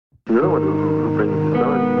You're the one who brings the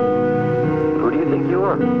sun. Who do you think you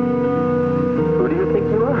are? Who do you think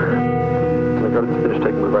you are? I gotta finish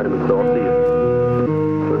taking my vitamins, so I'll see you.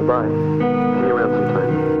 So goodbye. See you around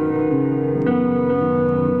sometime.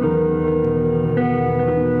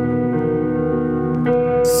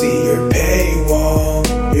 See your paywall,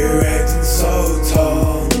 you're acting so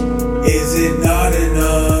tall. Is it not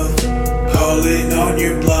enough? Calling on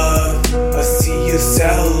your bluff. I see your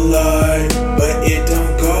satellite, but it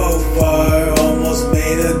don't go far. Almost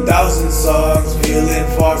made 1,000 songs, feeling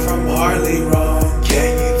far from hardly wrong.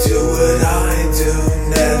 Can you do what I do?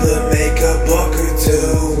 Never make a buck or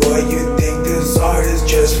two. What you think this art is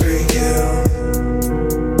just for you?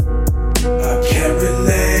 I can't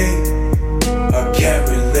relate. I can't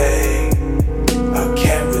relate. I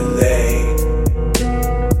can't relate.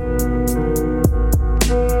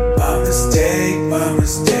 My mistake, my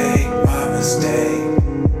mistake, my mistake.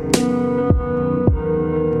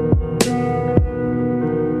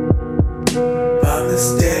 My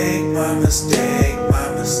mistake, my mistake, my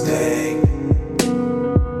mistake.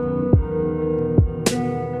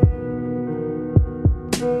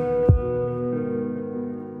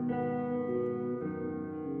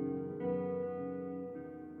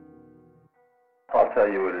 I'll tell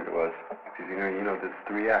you what it was. Because you know, there's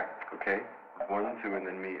 3 acts, okay? 1, 2, and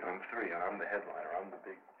then me. I'm 3. I'm the headliner. I'm the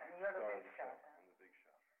big star.